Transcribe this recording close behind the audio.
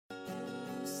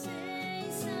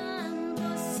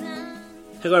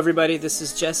Hello, everybody. This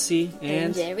is Jesse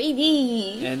and Jerry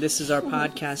B. And this is our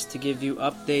podcast to give you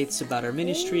updates about our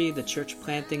ministry, the church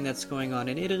planting that's going on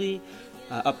in Italy,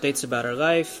 updates about our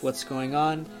life, what's going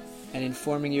on, and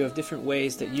informing you of different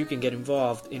ways that you can get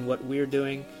involved in what we're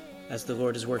doing as the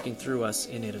Lord is working through us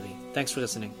in Italy. Thanks for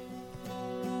listening.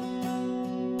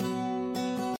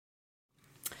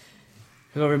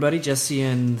 Hello, everybody. Jesse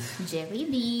and Jerry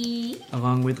B.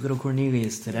 Along with little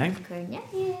Cornelius today.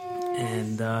 Cornelius.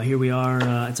 And here we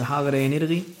are. It's a holiday in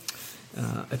Italy.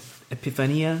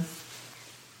 Epiphany,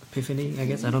 I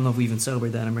guess. I don't know if we even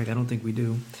celebrate that in America. I don't think we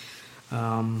do.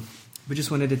 We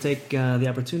just wanted to take the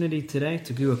opportunity today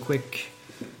to do a quick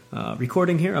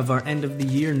recording here of our end of the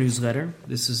year newsletter.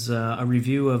 This is a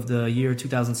review of the year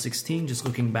 2016, just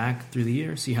looking back through the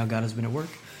year, see how God has been at work,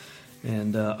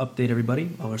 and update everybody,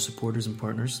 all our supporters and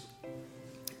partners.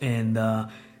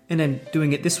 And then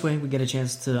doing it this way, we get a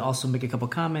chance to also make a couple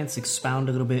comments, expound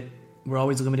a little bit. We're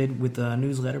always limited with the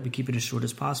newsletter. We keep it as short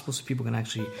as possible so people can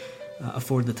actually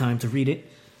afford the time to read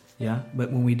it. Yeah, but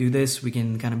when we do this, we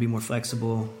can kind of be more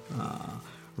flexible,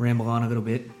 ramble on a little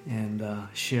bit, and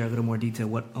share a little more detail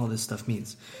what all this stuff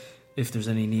means, if there's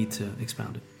any need to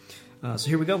expound it. So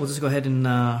here we go. We'll just go ahead and,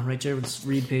 right, Jared, let's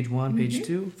read page 1, page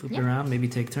 2, flip it around, maybe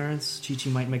take turns. Chi-Chi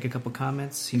might make a couple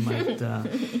comments. He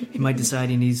might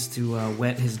decide he needs to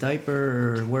wet his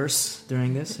diaper or worse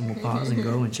during this, and we'll pause and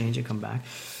go and change it, come back.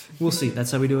 We'll see.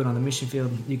 That's how we do it on the mission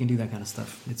field. You can do that kind of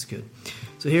stuff. It's good.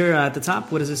 So here at the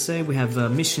top, what does it say? We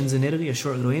have missions in Italy, a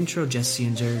short little intro. Jesse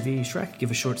and Jerry V. Shrek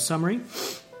give a short summary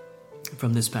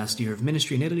from this past year of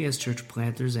ministry in Italy as church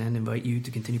planters and invite you to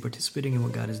continue participating in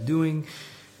what God is doing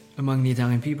among the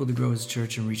Italian people to grow his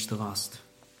church and reach the lost.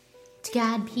 To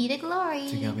God be the glory.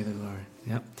 To God be the glory.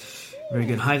 Yep. Very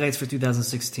good. Highlights for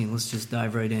 2016. Let's just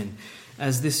dive right in.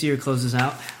 As this year closes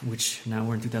out, which now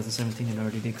we're in 2017, it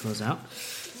already did close out.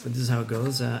 But this is how it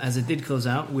goes. As it did close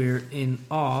out, we're in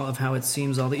awe of how it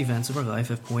seems all the events of our life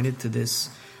have pointed to this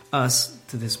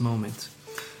moment.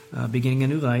 Beginning a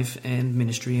new life and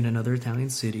ministry in another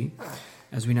Italian city,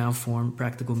 as we now form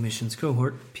Practical Missions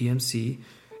Cohort, PMC,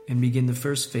 and begin the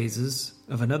first phases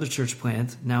of another church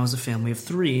plant, now as a family of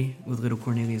 3 with little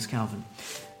Cornelius Calvin.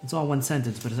 It's all one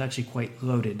sentence, but it's actually quite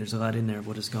loaded. There's a lot in there of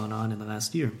what has gone on in the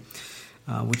last year,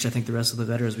 which I think the rest of the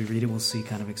letter, as we read it, we'll see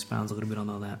kind of expounds a little bit on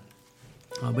all that.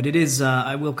 But it is,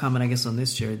 I will comment, I guess, on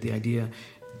this, Jared, the idea,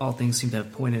 all things seem to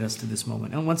have pointed us to this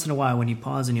moment. And once in a while, when you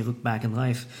pause and you look back in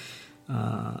life,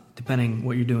 depending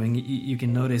what you're doing, you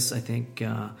can notice, I think,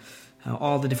 how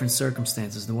all the different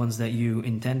circumstances, the ones that you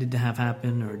intended to have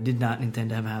happen or did not intend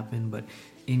to have happen, but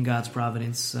in God's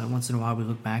providence, once in a while we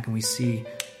look back and we see,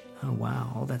 oh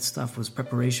wow, all that stuff was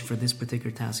preparation for this particular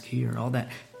task here. All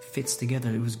that fits together.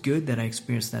 It was good that I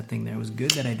experienced that thing there. It was good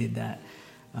that I did that.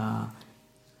 All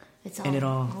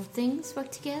things work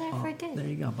together for good. There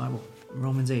you go, Bible.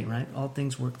 Romans 8, right? All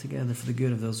things work together for the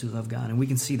good of those who love God. And we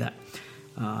can see that.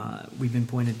 We've been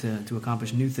pointed to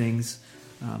accomplish new things,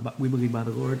 but we believe by the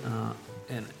Lord,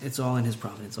 and it's all in his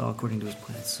providence, all according to his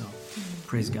plans. So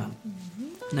praise God.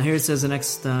 Now here it says the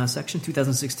next section,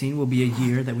 2016 will be a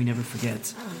year that we never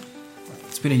forget.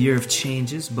 It's been a year of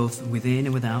changes, both within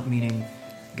and without, meaning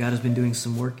God has been doing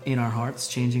some work in our hearts,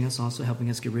 changing us also, helping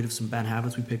us get rid of some bad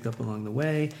habits we picked up along the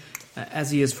way, as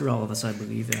he is for all of us, I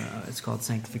believe. It's called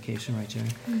sanctification, right, Jerry?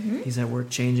 He's at work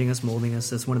changing us, molding us.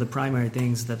 That's one of the primary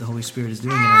things that the Holy Spirit is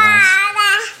doing in our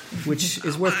lives, which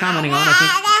is worth commenting on, I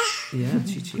think. Yeah,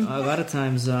 Chi-Chi. A lot of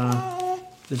times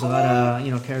there's a lot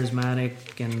of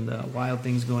charismatic and wild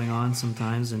things going on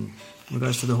sometimes, and in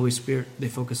regards to the Holy Spirit, they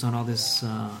focus on all this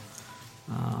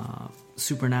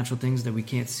supernatural things that we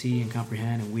can't see and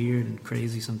comprehend, and weird and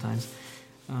crazy sometimes,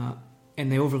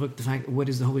 and they overlook the fact, what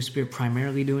is the Holy Spirit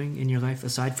primarily doing in your life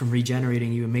aside from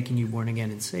regenerating you and making you born again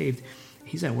and saved?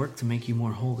 He's at work to make you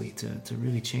more holy, to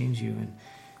really change you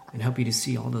and help you to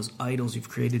see all those idols you've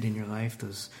created in your life,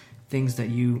 those things that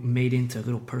you made into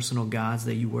little personal gods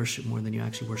that you worship more than you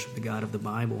actually worship the God of the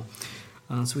Bible.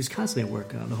 So he's constantly at work,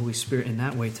 the Holy Spirit, in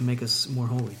that way to make us more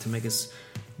holy, to make us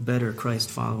better Christ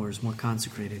followers, more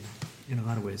consecrated in a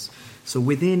lot of ways. So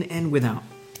within and without,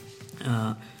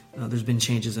 there's been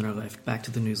changes in our life. Back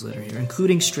to the newsletter here,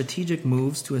 including strategic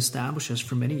moves to establish us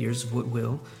for many years of what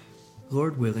will,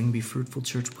 Lord willing, be fruitful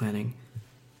church planting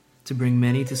to bring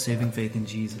many to saving faith in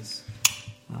Jesus.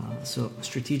 So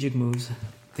strategic moves,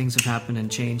 things have happened and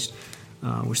changed.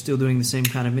 We're still doing the same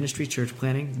kind of ministry, church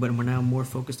planting, but we're now more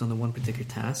focused on the one particular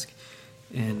task,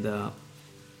 and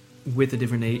with a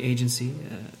different agency,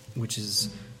 which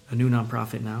is a new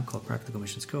nonprofit now called Practical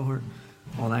Missions Cohort,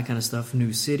 all that kind of stuff,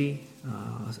 new city,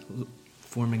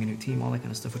 forming a new team, all that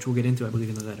kind of stuff, which we'll get into, I believe,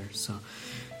 in the letter. So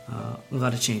A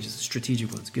lot of changes,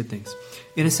 strategic ones, good things.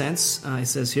 In a sense, it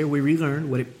says here, we relearn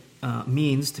what it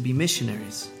means to be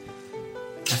missionaries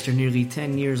after nearly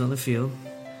 10 years on the field,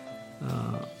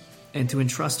 and to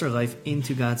entrust our life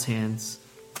into God's hands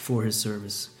for His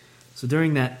service. So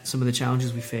during that, some of the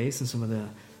challenges we face and some of the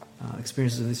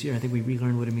experiences of this year, I think we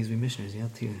relearned what it means to be missionaries.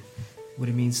 What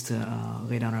it means to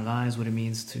lay down our lives, what it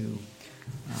means to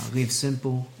live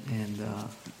simple and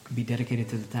be dedicated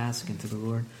to the task and to the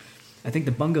Lord. I think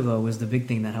the bungalow was the big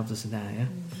thing that helped us in that, yeah?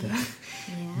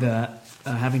 The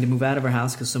having to move out of our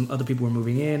house because some other people were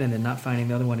moving in and then not finding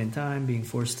the other one in time, being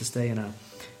forced to stay in a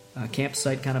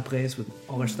campsite kind of place with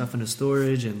all our stuff in the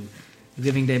storage and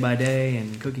living day by day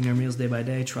and cooking our meals day by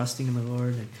day, trusting in the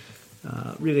Lord. And,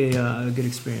 really a good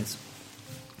experience.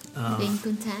 Being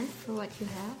content for what you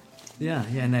have. Yeah,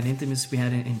 and that intimacy we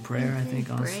had in prayer, I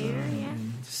think, also. Prayer,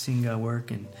 and seeing God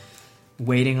work and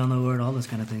waiting on the Lord, all those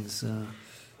kind of things.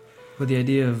 But the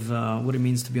idea of what it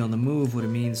means to be on the move, what it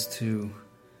means to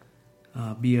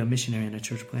be a missionary and a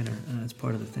church planter, it's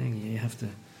part of the thing. You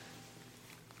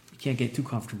can't get too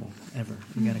comfortable, ever.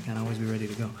 You got to kind of always be ready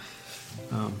to go.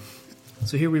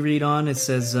 So here we read on, it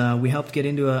says, we helped get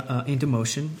into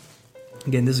motion.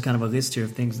 Again, this is kind of a list here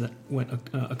of things that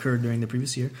occurred during the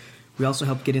previous year. We also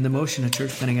helped get into motion a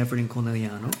church planting effort in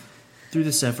Conegliano. Through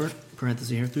this effort, parenthesis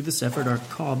here, through this effort, our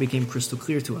call became crystal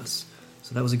clear to us.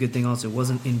 So that was a good thing also. It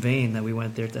wasn't in vain that we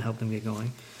went there to help them get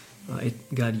going.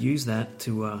 God used that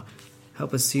to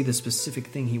help us see the specific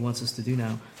thing He wants us to do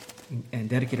now and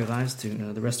dedicate our lives to,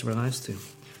 the rest of our lives to.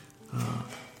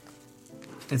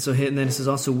 And then it says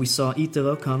also, we saw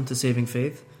Italo come to saving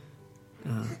faith,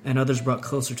 and others brought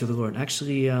closer to the Lord.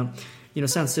 Actually, it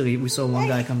sounds silly. We saw one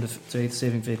guy come to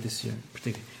saving faith this year,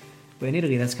 particularly. But in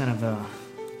Italy, that's kind of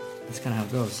how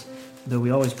it goes. Though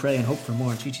we always pray and hope for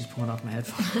more. Chi-Chi's pulling off my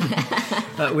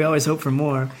headphones. We always hope for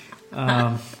more.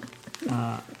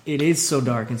 It is so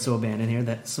dark and so abandoned here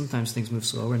that sometimes things move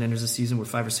slower. And then there's a season where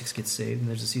 5 or 6 get saved, and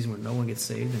there's a season where no one gets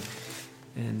saved.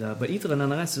 But Italo,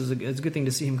 nonetheless, it's a good thing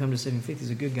to see him come to saving faith. He's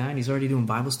a good guy, and he's already doing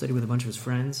Bible study with a bunch of his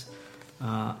friends.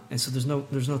 And so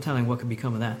there's no telling what could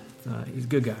become of that. He's a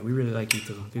good guy. We really like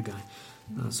Italo, good guy.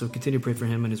 So continue to pray for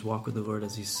him and his walk with the Lord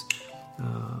as he's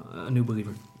a new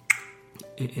believer,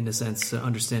 in a sense,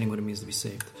 understanding what it means to be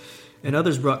saved. And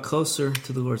others brought closer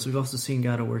to the Lord. So we've also seen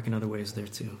God at work in other ways there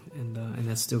too. And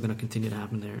that's still going to continue to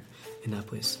happen there in that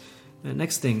place.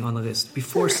 Next thing on the list,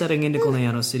 before settling into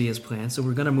Conegliano City as planned, so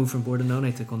we're going to move from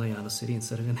Pordenone to Conegliano City and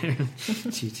settle in there.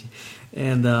 Chi-Chi.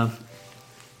 And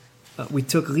we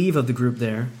took leave of the group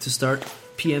there to start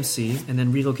PMC and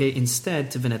then relocate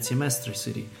instead to Venezia Mestre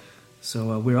City.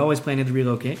 So we were always planning to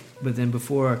relocate, but then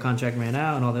before our contract ran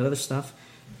out and all that other stuff,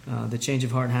 the change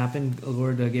of heart happened. The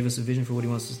Lord gave us a vision for what He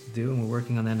wants us to do, and we're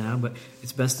working on that now. But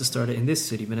it's best to start it in this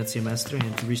city, Venezia Mestre,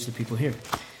 and to reach the people here.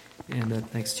 And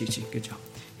thanks, Chi-Chi. Good job.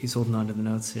 He's holding on to the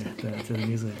notes here, to the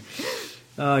newsletter.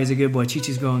 Oh, he's a good boy.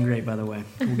 Chi-Chi's growing great, by the way.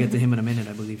 We'll get to him in a minute,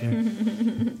 I believe, here.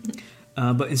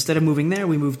 But instead of moving there,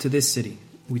 we moved to this city.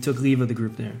 We took leave of the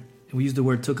group there. And we used the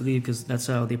word took leave because that's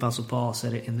how the Apostle Paul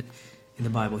said it in the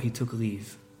Bible. He took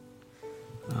leave.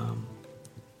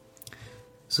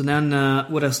 So then,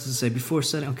 what else to say? Before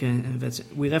setting, okay, that's it.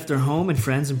 We left our home and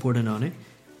friends in Pordenone,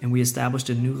 and we established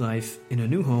a new life in a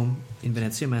new home in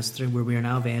Venezia Mestre, where we are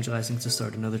now evangelizing to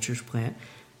start another church plant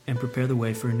and prepare the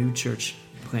way for a new church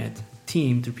plant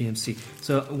team through PMC.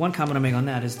 So one comment I make on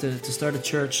that is to start a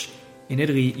church in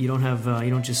Italy. You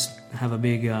don't just have a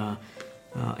big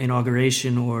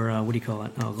inauguration or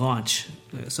launch.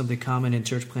 Something common in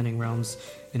church planting realms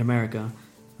in America.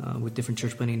 With different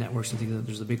church planting networks and things,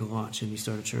 there's a big launch, and you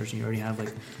start a church, and you already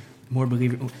have more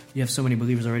believers. You have so many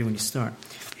believers already when you start.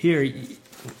 Here,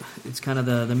 it's kind of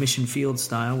the mission field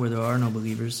style where there are no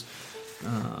believers.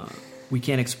 We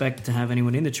can't expect to have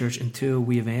anyone in the church until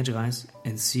we evangelize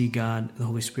and see God, the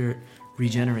Holy Spirit,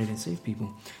 regenerate and save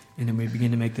people, and then we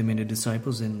begin to make them into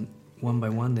disciples, and one by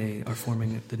one they are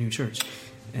forming the new church,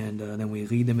 and then we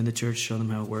lead them in the church, show them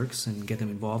how it works, and get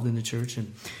them involved in the church,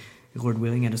 and Lord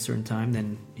willing, at a certain time,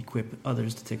 then equip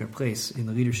others to take our place in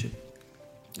the leadership.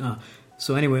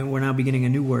 So anyway, we're now beginning a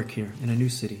new work here in a new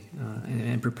city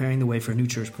and preparing the way for a new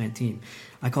church plant team.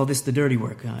 I call this the dirty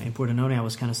work. In Pordenone, I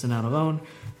was kind of sent out alone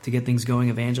to get things going,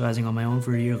 evangelizing on my own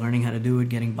for a year, learning how to do it,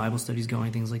 getting Bible studies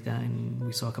going, things like that. And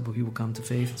we saw a couple of people come to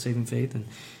faith, saving faith, and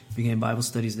began Bible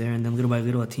studies there. And then little by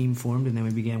little, a team formed, and then we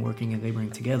began working and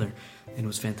laboring together. And it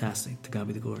was fantastic. To God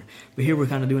be the glory. But here we're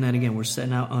kind of doing that again. We're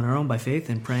setting out on our own by faith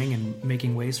and praying and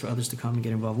making ways for others to come and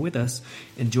get involved with us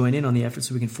and join in on the effort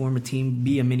so we can form a team,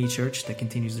 be a mini church that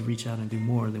continues to reach out and do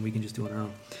more than we can just do on our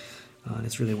own. And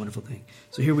it's really a wonderful thing.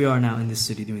 So here we are now in this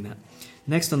city doing that.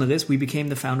 Next on the list, we became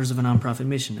the founders of a nonprofit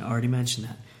mission. I already mentioned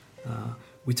that.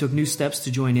 We took new steps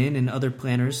to join in and other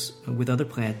planners, with other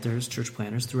planters, church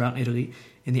planners throughout Italy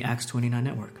in the Acts 29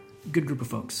 network. Good group of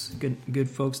folks. Good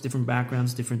folks, different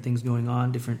backgrounds, different things going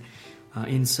on, different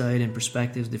insight and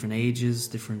perspectives, different ages,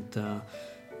 different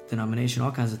denomination,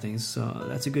 all kinds of things. So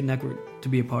that's a good network to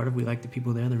be a part of. We like the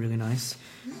people there. They're really nice,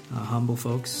 humble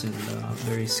folks, and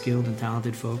very skilled and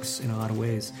talented folks in a lot of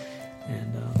ways.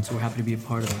 And so we're happy to be a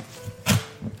part of that.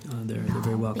 They're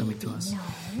very welcoming to us.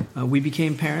 We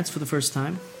became parents for the first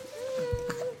time.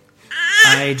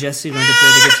 Jesse learned to play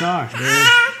the guitar.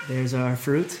 There's our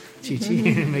fruit,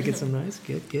 Chi-Chi, making some noise.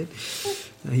 Good.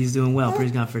 He's doing well.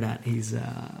 Praise God for that. He's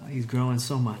growing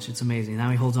so much. It's amazing. Now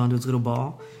he holds on to his little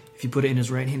ball. If you put it in his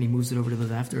right hand, he moves it over to the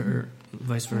left, or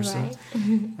vice versa.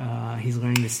 Right. He's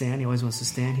learning to stand. He always wants to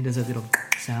stand. He does that little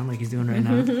sound like he's doing right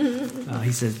now.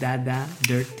 He says dada,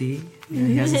 dirty. Yeah,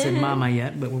 he hasn't said mama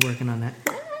yet, but we're working on that.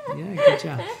 Yeah, good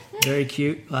job. Very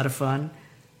cute. A lot of fun.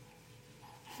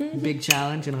 Big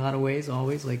challenge in a lot of ways,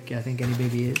 always, like I think any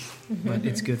baby is. But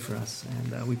it's good for us,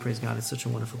 and we praise God. It's such a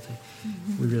wonderful thing.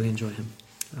 We really enjoy him.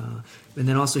 And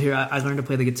then also here, I learned to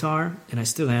play the guitar, and I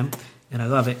still am. And I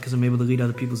love it because I'm able to lead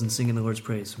other people in singing the Lord's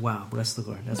praise. Wow, bless the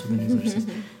Lord. That's what the newsletter says.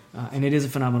 And it is a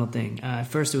phenomenal thing. At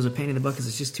first, it was a pain in the butt because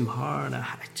it's just too hard. I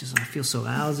feel so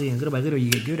lousy. And little by little, you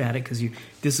get good at it because you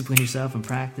discipline yourself and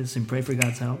practice and pray for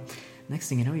God's help. Next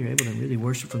thing you know, you're able to really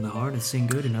worship from the heart and sing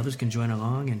good, and others can join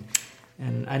along.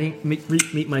 And I didn't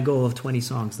meet my goal of 20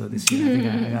 songs, though, this year. I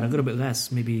think I got a little bit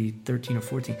less, maybe 13 or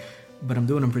 14. But I'm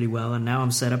doing them pretty well. And now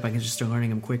I'm set up. I can just start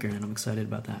learning them quicker, and I'm excited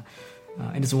about that.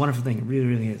 And it's a wonderful thing. It really,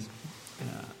 really is.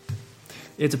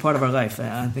 It's a part of our life.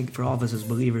 I think for all of us as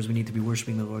believers, we need to be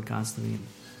worshiping the Lord constantly,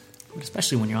 but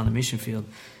especially when you're on the mission field.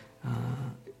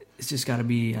 It's just got to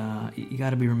be you got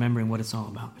to be remembering what it's all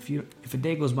about. If a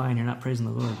day goes by and you're not praising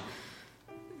the Lord,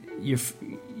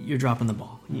 you're dropping the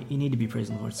ball. You need to be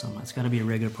praising the Lord somehow. It's got to be a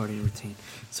regular part of your routine.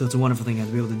 So it's a wonderful thing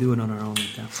to be able to do it on our own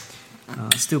like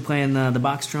that. Still playing the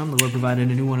box drum. The Lord provided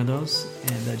a new one of those.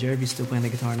 And Jeremy's still playing the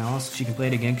guitar now also. She can play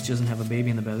it again because she doesn't have a baby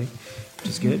in the belly, which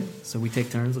is good. So we take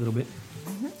turns a little bit.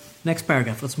 Next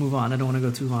paragraph. Let's move on. I don't want to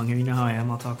go too long here. You know how I am.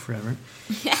 I'll talk forever.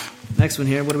 Next one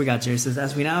here. What do we got, Jerry? It says,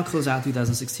 as we now close out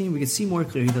 2016, we can see more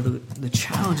clearly that the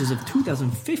challenges of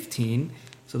 2015,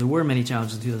 so there were many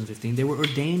challenges in 2015, they were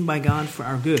ordained by God for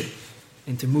our good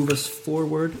and to move us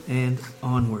forward and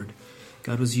onward.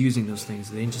 God was using those things.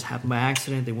 They didn't just happen by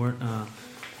accident. They weren't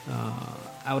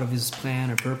out of his plan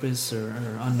or purpose or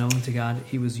unknown to God.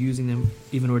 He was using them,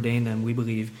 even ordained them, we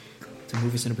believe, to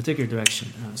move us in a particular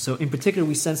direction. So in particular,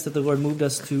 we sense that the Lord moved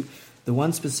us to the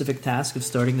one specific task of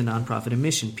starting the nonprofit and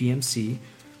mission, PMC,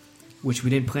 which we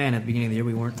didn't plan at the beginning of the year.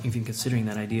 We weren't even considering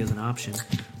that idea as an option.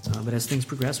 But as things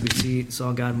progressed, we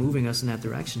saw God moving us in that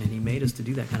direction, and he made us to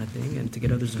do that kind of thing and to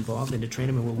get others involved and to train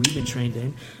them in what we've been trained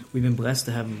in. We've been blessed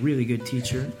to have a really good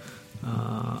teacher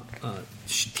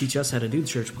teach us how to do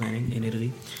church planning in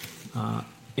Italy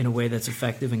in a way that's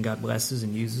effective, and God blesses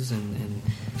and uses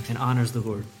and honors the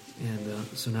Lord. And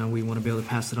so now we want to be able to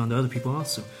pass it on to other people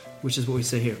also, which is what we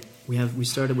say here. We're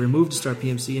moved to start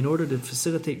PMC in order to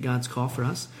facilitate God's call for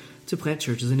us to plant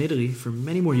churches in Italy for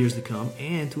many more years to come,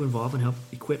 and to involve and help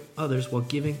equip others while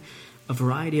giving a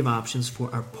variety of options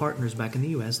for our partners back in the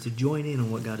U.S. to join in on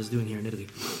what God is doing here in Italy.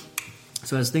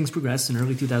 So as things progress in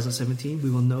early 2017, we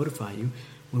will notify you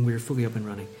when we are fully up and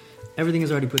running. Everything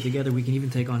is already put together. We can even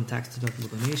take on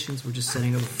tax-deductible donations. We're just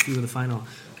setting up a few of the final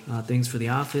things for the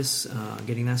office,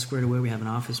 getting that squared away. We have an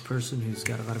office person who's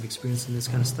got a lot of experience in this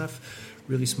kind of stuff.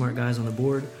 Really smart guys on the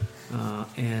board.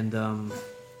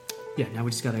 Now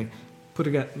we just got to put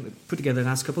together the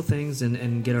last couple things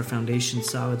and get our foundation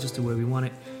solid just the way we want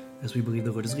it, as we believe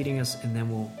the Lord is leading us, and then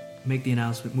we'll make the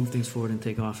announcement, move things forward, and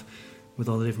take off with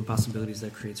all the different possibilities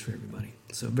that creates for everybody.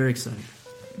 So very exciting.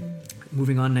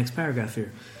 Moving on, next paragraph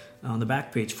here. On the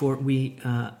back page, for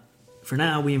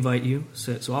now, we invite you,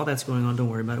 so all that's going on, don't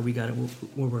worry about it, we got it,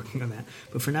 we're working on that.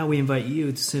 But for now, we invite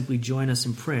you to simply join us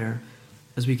in prayer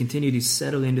as we continue to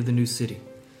settle into the new city.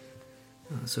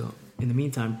 So in the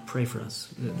meantime, pray for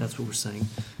us. That's what we're saying.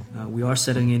 We are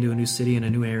settling into a new city in a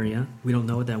new area. We don't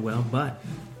know it that well, but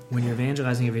when you're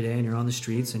evangelizing every day and you're on the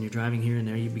streets and you're driving here and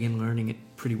there, you begin learning it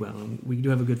pretty well. And we do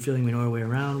have a good feeling. We know our way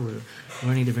around. We're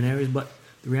learning different areas, but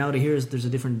the reality here is there's a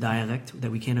different dialect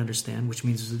that we can't understand, which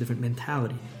means there's a different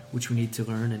mentality, which we need to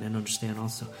learn and understand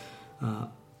also.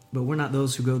 But we're not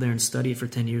those who go there and study it for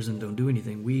 10 years and don't do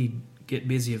anything. We get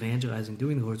busy evangelizing,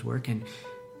 doing the Lord's work, and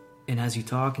And as you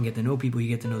talk and get to know people, you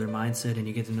get to know their mindset and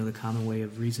you get to know the common way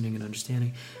of reasoning and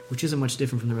understanding, which isn't much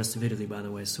different from the rest of Italy, by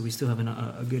the way. So we still have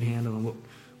a good handle on what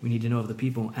we need to know of the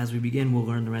people. As we begin, we'll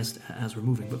learn the rest as we're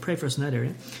moving. But pray for us in that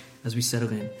area as we settle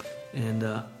in. And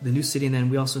the new city, and then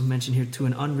we also mentioned here to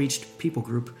an unreached people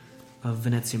group of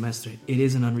Venezia Mestre. It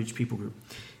is an unreached people group.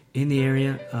 In the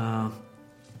area,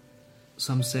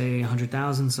 some say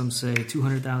 100,000, some say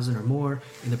 200,000 or more.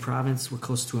 In the province, we're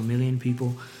close to 1 million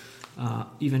people.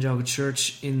 Evangelical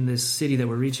Church in this city that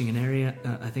we're reaching, an area,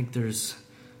 I think there's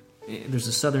a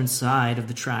southern side of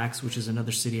the tracks, which is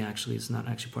another city actually. It's not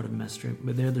actually part of Mestre,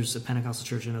 but there's a Pentecostal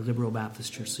church and a liberal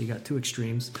Baptist church. So you got two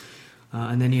extremes.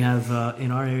 And then you have,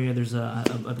 in our area, there's a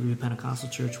Pentecostal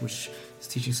church which is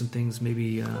teaching some things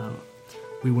maybe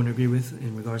we wouldn't agree with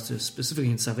in regards to, specifically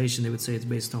in salvation. They would say it's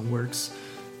based on works,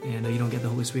 and you don't get the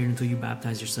Holy Spirit until you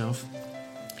baptize yourself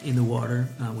in the water,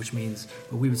 which means,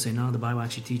 but we would say, no, the Bible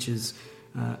actually teaches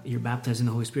you're baptized in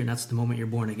the Holy Spirit, and that's the moment you're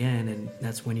born again, and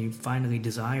that's when you finally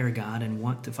desire God and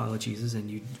want to follow Jesus, and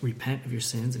you repent of your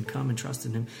sins and come and trust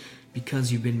in Him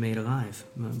because you've been made alive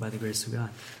by the grace of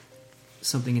God.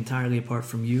 Something entirely apart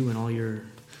from you and all your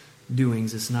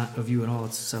doings. It's not of you at all.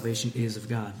 It's salvation is of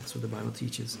God. That's what the Bible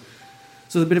teaches.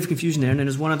 So there's a bit of confusion there. And then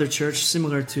there's one other church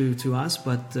similar to us,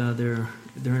 but they're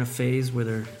in a phase where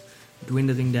they're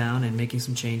dwindling down and making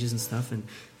some changes and stuff. And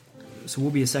so we'll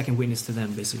be a second witness to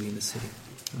them, basically, in the city.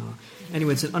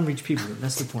 Anyway, it's an unreached people group.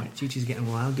 That's the point. Chi-Chi's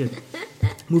getting wild. Good.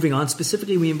 Moving on.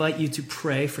 Specifically, we invite you to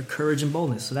pray for courage and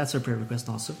boldness. So that's our prayer request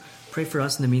also. Pray for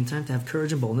us in the meantime to have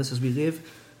courage and boldness as we live,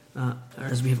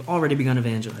 as we have already begun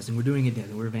evangelizing. We're doing it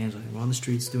daily. We're evangelizing. We're on the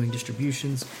streets doing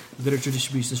distributions, literature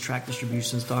distributions, tract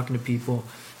distributions, talking to people.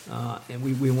 And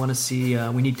we want to see,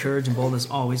 we need courage and boldness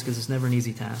always, because it's never an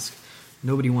easy task.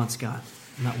 Nobody wants God.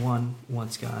 Not one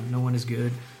wants God. No one is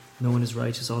good. No one is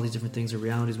righteous. All these different things are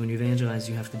realities. When you evangelize,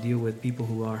 you have to deal with people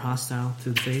who are hostile to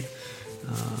the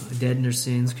faith, dead in their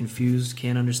sins, confused,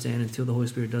 can't understand until the Holy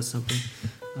Spirit does something.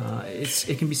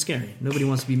 It can be scary. Nobody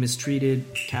wants to be mistreated,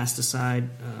 cast aside,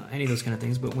 any of those kind of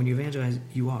things. But when you evangelize,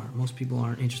 you are. Most people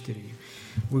aren't interested in you.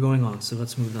 We're going on, so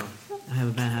let's move on. I have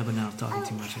a bad habit now of talking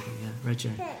too much. Yeah, right,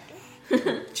 Jerry?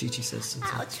 Chi-Chi says so.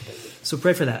 So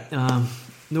pray for that.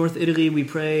 North Italy, we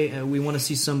pray. We want to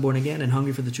see some born again and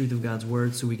hungry for the truth of God's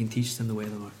word so we can teach them the way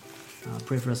of the Lord.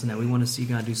 Pray for us in that. We want to see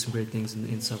God do some great things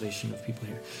in salvation of people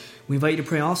here. We invite you to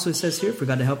pray also, it says here, for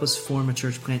God to help us form a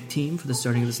church plant team for the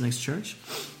starting of this next church.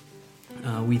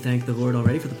 We thank the Lord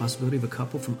already for the possibility of a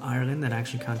couple from Ireland that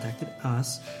actually contacted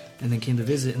us and then came to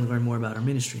visit and learn more about our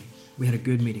ministry. We had a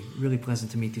good meeting. Really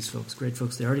pleasant to meet these folks. Great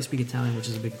folks. They already speak Italian, which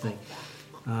is a big thing.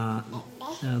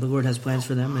 The Lord has plans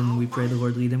for them, and we pray the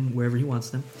Lord lead them wherever He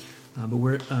wants them. But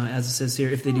we're, as it says here,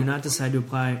 if they do not decide to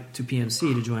apply to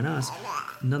PMC to join us,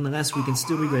 nonetheless, we can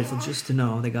still be grateful just to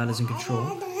know that God is in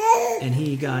control, and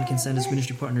He, God, can send us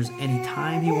ministry partners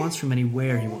anytime He wants, from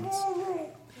anywhere He wants.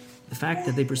 The fact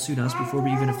that they pursued us before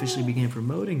we even officially began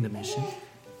promoting the mission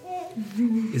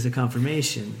is a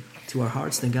confirmation to our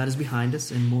hearts that God is behind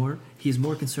us, and He is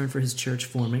more concerned for His church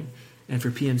forming and for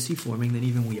PMC forming than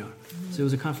even we are. So it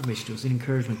was a confirmation to us, an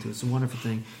encouragement to us, a wonderful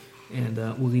thing. And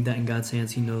we'll leave that in God's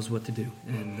hands. He knows what to do,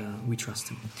 and we trust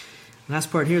Him.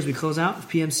 Last part here as we close out,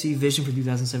 PMC Vision for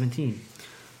 2017.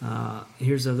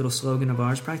 Here's a little slogan of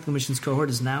ours. Practical Missions Cohort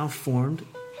is now formed.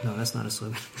 No, that's not a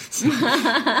slogan.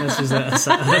 That's just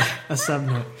a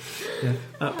sub-note. Yeah.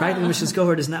 Practical Missions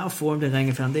Cohort is now formed and laying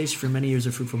a foundation for many years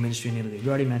of fruitful ministry in Italy. We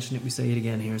already mentioned it. We say it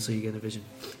again here so you get a vision,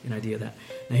 an idea of that.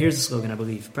 Now here's the slogan, I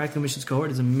believe. Practical Missions Cohort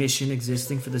is a mission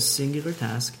existing for the singular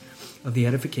task of the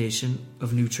edification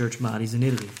of new church bodies in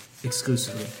Italy,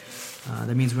 exclusively.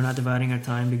 That means we're not dividing our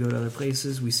time to go to other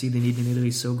places. We see the need in Italy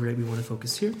so great, we want to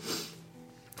focus here.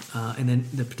 And then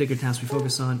the particular task we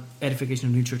focus on, edification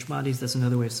of new church bodies, that's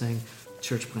another way of saying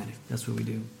church planting. That's what we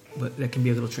do. But that can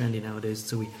be a little trendy nowadays,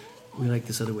 so we like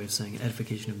this other way of saying it,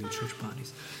 edification of new church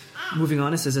bodies. Moving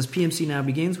on, it says, as PMC now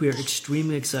begins, we are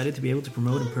extremely excited to be able to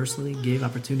promote and personally give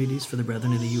opportunities for the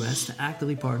brethren in the U.S. to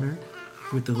actively partner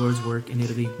with the Lord's work in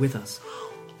Italy with us.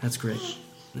 That's great.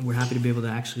 And we're happy to be able to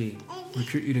actually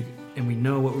recruit you to, and we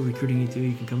know what we're recruiting you to.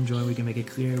 You can come join. We can make it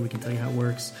clear. We can tell you how it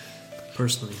works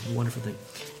personally. A wonderful thing.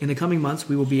 In the coming months,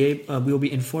 we will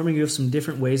be informing you of some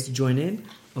different ways to join in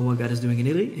on what God is doing in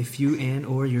Italy, if you and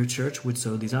or your church would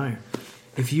so desire.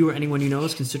 If you or anyone you know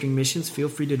is considering missions, feel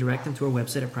free to direct them to our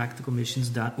website at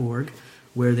practicalmissions.org,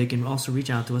 where they can also reach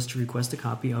out to us to request a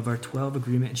copy of our 12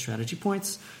 agreement and strategy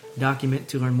points document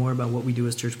to learn more about what we do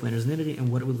as church planners in Italy and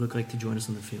what it would look like to join us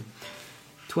in the field.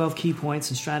 12 key points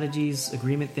and strategies,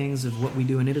 agreement things of what we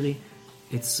do in Italy.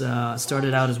 It's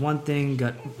started out as one thing,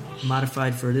 got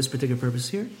modified for this particular purpose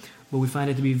here. but we find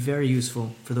it to be very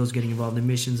useful for those getting involved in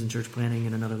missions and church planting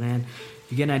in another land.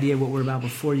 You get an idea of what we're about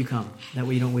before you come. That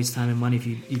way you don't waste time and money if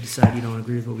you decide you don't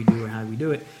agree with what we do or how we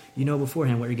do it. You know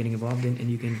beforehand what you're getting involved in, and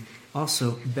you can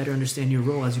also better understand your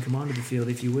role as you come onto the field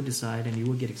if you would decide and you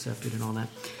would get accepted and all that.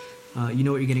 You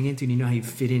know what you're getting into, and you know how you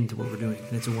fit into what we're doing,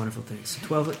 and it's a wonderful thing. So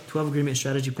 12 agreement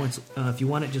strategy points. If you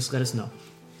want it, just let us know.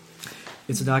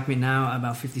 It's a document now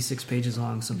about 56 pages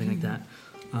long, something like that.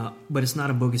 But it's not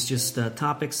a book. It's just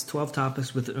topics, 12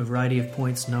 topics with a variety of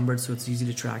points numbered, so it's easy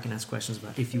to track and ask questions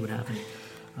about if you would have any.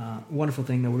 Wonderful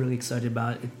thing that we're really excited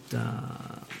about.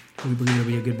 We believe it'll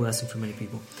be a good blessing for many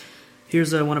people.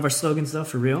 Here's one of our slogans, though,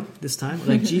 for real, this time.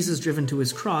 Like Jesus driven to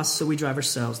his cross, so we drive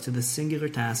ourselves to the singular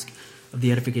task of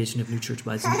the edification of new church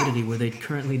bodies in Italy, where they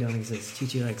currently don't exist.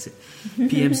 Chichi likes it.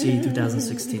 PMC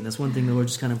 2016. That's one thing the Lord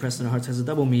just kind of impressed on our hearts. Has a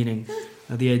double meaning.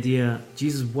 The idea,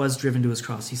 Jesus was driven to his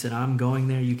cross. He said, I'm going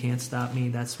there. You can't stop me.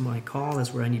 That's my call.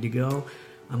 That's where I need to go.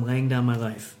 I'm laying down my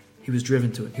life. He was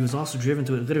driven to it. He was also driven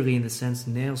to it literally in the sense,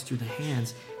 nails through the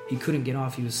hands. He couldn't get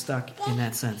off. He was stuck in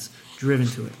that sense. Driven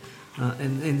to it.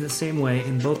 And in the same way,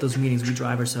 in both those meanings, we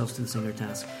drive ourselves to the singular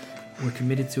task. We're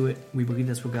committed to it. We believe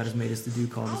that's what God has made us to do,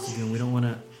 called us to do, and we don't want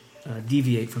to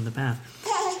deviate from the path.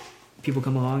 People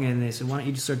come along and they say, why don't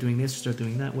you just start doing this or start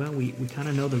doing that? Well, we kind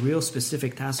of know the real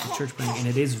specific task of church planting, and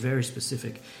it is very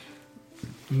specific.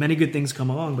 Many good things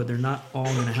come along, but they're not all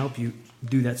going to help you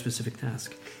do that specific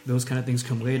task. Those kind of things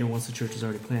come later once the church is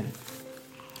already planted.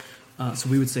 So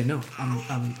we would say, no,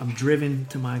 I'm driven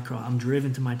to my cross. I'm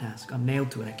driven to my task. I'm nailed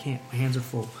to it. I can't. My hands are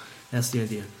full. That's the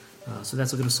idea. So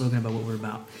that's a little slogan about what we're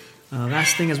about.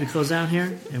 Last thing as we close out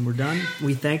here, and we're done,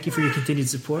 we thank you for your continued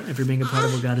support and for being a part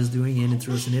of what God is doing in and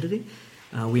through us in Italy.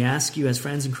 We ask you as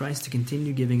friends in Christ to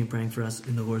continue giving and praying for us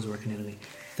in the Lord's work in Italy.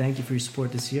 Thank you for your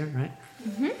support this year, right?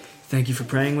 Mm-hmm. Thank you for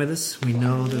praying with us. We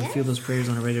know that we feel those prayers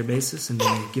on a regular basis, and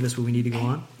they give us what we need to go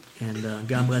on. And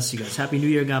God bless you guys. Happy New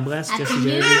Year. God bless. Happy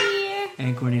New Year.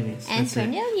 And Cornelius. And That's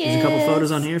Cornelius. It. There's a couple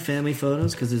photos on here, family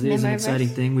photos, because it is an exciting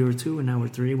thing. We were 2 and now we're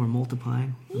 3. We're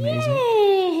multiplying. Amazing.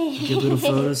 Yay. Good little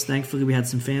photos. Thankfully, we had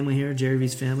some family here. Jerry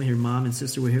V's family, her mom and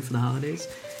sister were here for the holidays,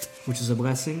 which is a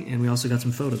blessing. And we also got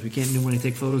some photos. We can't normally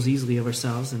take photos easily of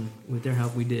ourselves, and with their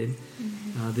help, we did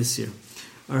this year.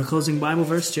 Our closing Bible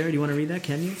verse, Jared, do you want to read that,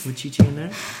 can you? With Chichi in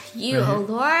there? You, O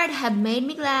Lord, have made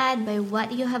me glad by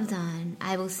what you have done.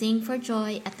 I will sing for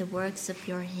joy at the works of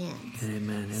your hands.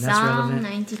 Amen. And that's Psalm relevant.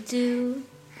 92,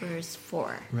 verse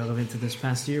 4. Relevant to this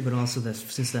past year, but also that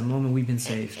since that moment we've been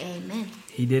saved. Amen.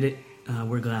 He did it.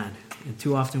 We're glad. And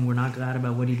too often we're not glad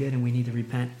about what he did, and we need to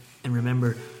repent and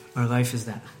remember our life is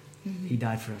that. Mm-hmm. He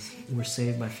died for us. We're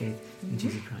saved by faith in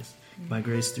Jesus Christ, by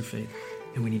grace through faith.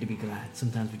 And we need to be glad.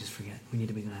 Sometimes we just forget. We need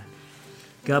to be glad.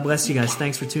 God bless you guys.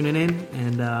 Thanks for tuning in.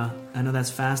 And I know that's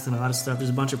fast and a lot of stuff. There's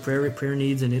a bunch of prayer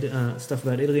needs and stuff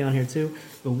about Italy on here too.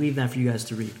 But we'll leave that for you guys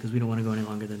to read because we don't want to go any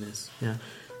longer than this. Yeah.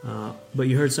 But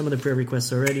you heard some of the prayer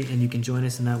requests already, and you can join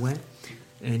us in that way.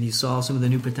 And you saw some of the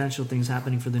new potential things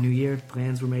happening for the new year,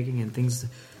 plans we're making, and things.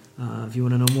 If you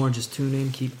want to know more, just tune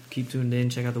in. Keep tuned in.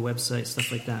 Check out the website, stuff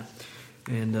like that.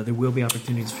 And there will be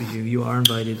opportunities for you. You are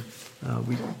invited.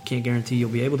 We can't guarantee you'll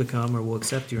be able to come or we'll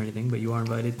accept you or anything, but you are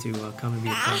invited to come and be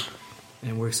a part.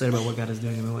 And we're excited about what God is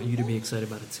doing, and we want you to be excited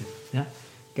about it too. Yeah?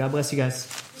 God bless you guys.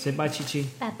 Say bye, Chichi.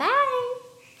 Bye-bye.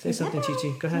 Say something,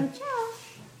 Chichi. Go ahead. Ciao.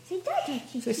 Say ciao,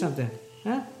 Chichi. Say something.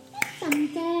 Huh? Something.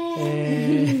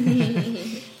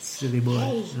 Hey. Silly boy.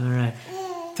 Hey. All right.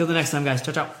 Till the next time, guys.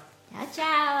 Ciao, ciao. Ciao,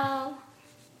 ciao.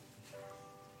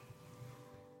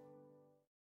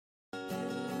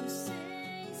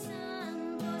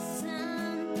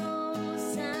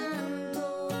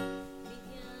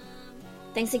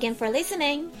 Thanks again for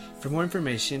listening. For more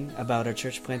information about our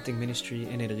church planting ministry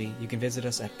in Italy, you can visit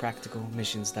us at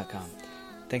practicalmissions.com.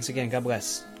 Thanks again. God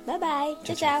bless. Bye-bye.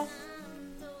 Ciao, ciao.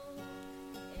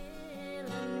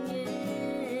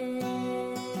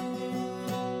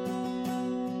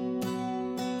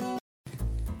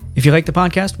 If you like the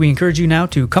podcast, we encourage you now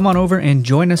to come on over and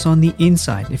join us on the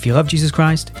inside. If you love Jesus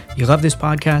Christ, you love this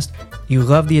podcast, you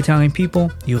love the Italian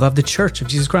people, you love the Church of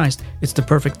Jesus Christ, it's the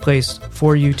perfect place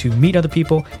for you to meet other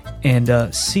people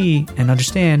and see and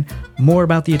understand more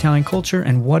about the Italian culture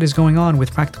and what is going on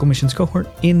with Practical Missions Cohort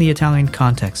in the Italian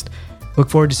context.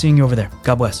 Look forward to seeing you over there.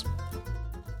 God bless.